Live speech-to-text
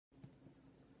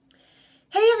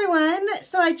everyone,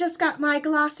 so I just got my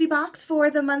Glossybox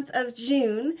for the month of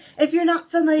June. If you're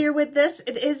not familiar with this,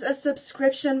 it is a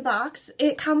subscription box.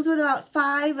 It comes with about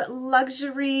 5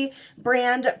 luxury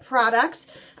brand products.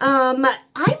 I'm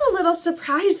a little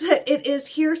surprised that it is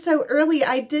here so early.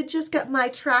 I did just get my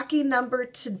tracking number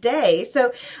today.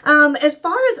 So as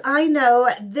far as I know,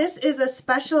 this is a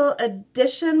special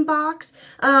edition box.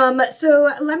 So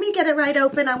let me get it right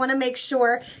open. I want to make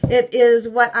sure it is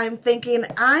what I'm thinking.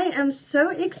 I am so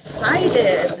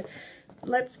excited.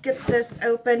 Let's get this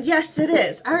open. Yes, it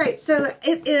is. All right, so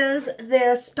it is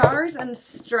the Stars and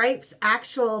Stripes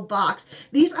actual box.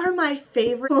 These are my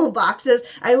favorite boxes.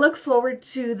 I look forward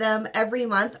to them every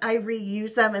month. I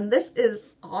reuse them, and this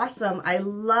is awesome. I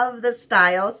love the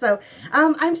style. So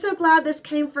I'm so glad this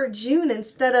came for June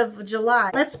instead of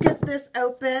July. Let's get this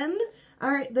open.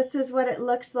 All right, this is what it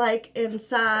looks like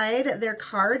inside. Their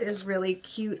card is really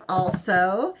cute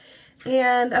also.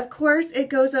 And of course, it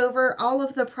goes over all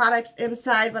of the products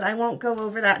inside, but I won't go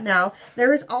over that now.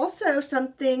 There is also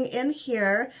something in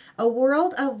here, a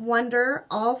World of Wonder,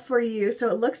 all for you. So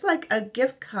it looks like a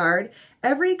gift card.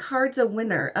 Every card's a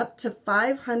winner, up to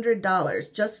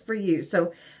 $500 just for you.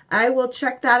 So I will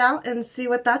check that out and see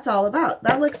what that's all about.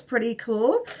 That looks pretty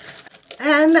cool.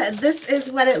 And this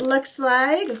is what it looks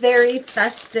like. Very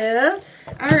festive.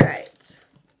 All right.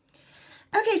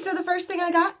 Okay, so the first thing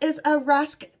I got is a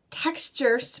Rusk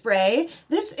texture spray.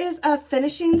 This is a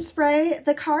finishing spray.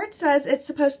 The card says it's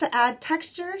supposed to add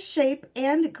texture, shape,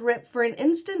 and grip for an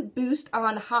instant boost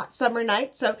on hot summer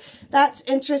nights. So that's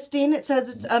interesting. It says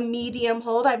it's a medium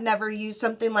hold. I've never used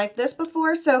something like this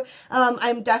before, so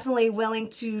I'm definitely willing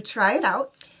to try it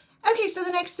out. Okay, so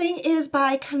the next thing is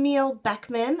by Camille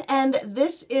Beckman, and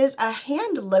this is a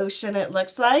hand lotion, it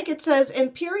looks like. It says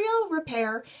Imperial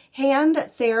Repair Hand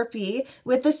Therapy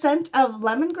with the scent of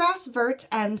lemongrass, vert,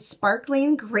 and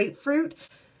sparkling grapefruit.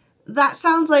 That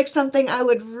sounds like something I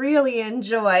would really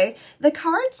enjoy. The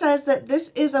card says that this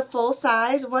is a full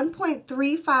size,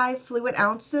 1.35 fluid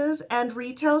ounces, and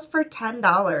retails for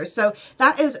 $10. So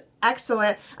that is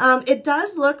excellent. It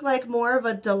does look like more of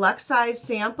a deluxe size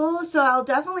sample, so I'll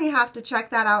definitely have to check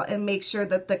that out and make sure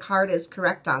that the card is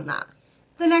correct on that.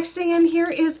 The next thing in here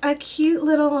is a cute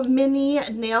little mini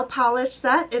nail polish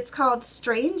set. It's called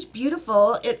Strange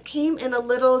Beautiful. It came in a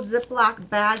little Ziploc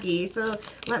baggie, so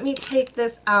let me take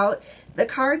this out. The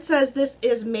card says this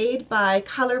is made by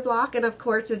Color Block, and of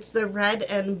course it's the red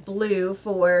and blue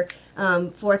for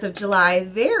 4th of July.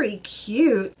 Very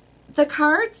cute. The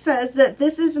card says that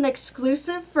this is an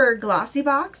exclusive for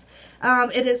Glossybox.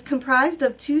 It is comprised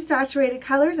of 2 saturated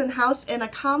colors and housed in a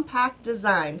compact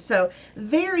design. So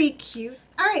very cute.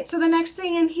 All right, so the next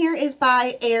thing in here is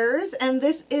by Airs, and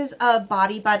this is a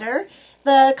body butter.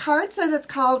 The card says it's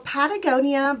called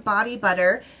Patagonia Body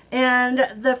Butter, and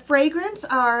the fragrance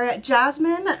are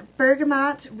jasmine,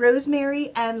 bergamot,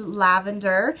 rosemary, and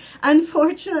lavender.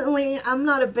 Unfortunately, I'm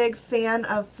not a big fan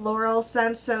of floral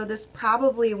scents, so this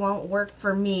probably won't work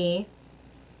for me.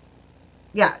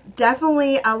 Yeah,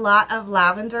 definitely a lot of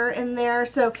lavender in there,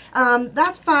 so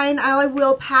that's fine. I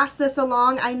will pass this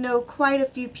along. I know quite a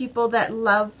few people that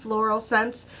love floral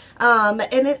scents, and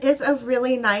it is a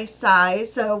really nice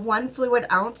size, so 1 fluid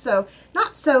ounce, so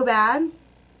not so bad.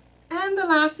 And the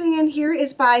last thing in here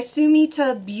is by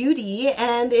Sumita Beauty,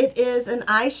 and it is an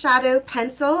eyeshadow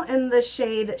pencil in the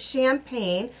shade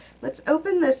Champagne. Let's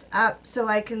open this up so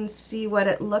I can see what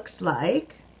it looks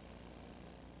like.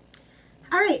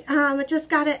 All right, I just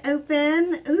got it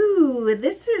open. Ooh,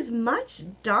 this is much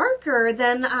darker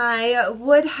than I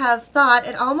would have thought.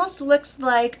 It almost looks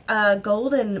like a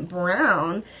golden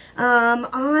brown.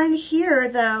 On here,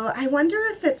 though, I wonder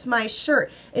if it's my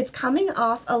shirt. It's coming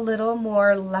off a little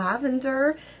more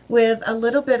lavender with a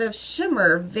little bit of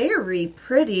shimmer. Very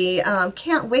pretty.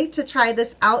 Can't wait to try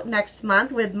this out next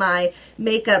month with my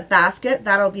makeup basket.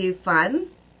 That'll be fun.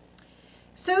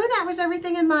 So that was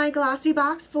everything in my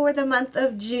Glossybox for the month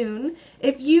of June.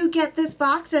 If you get this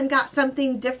box and got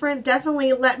something different,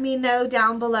 definitely let me know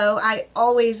down below. I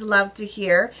always love to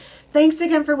hear. Thanks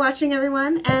again for watching,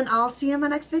 everyone, and I'll see you in my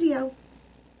next video.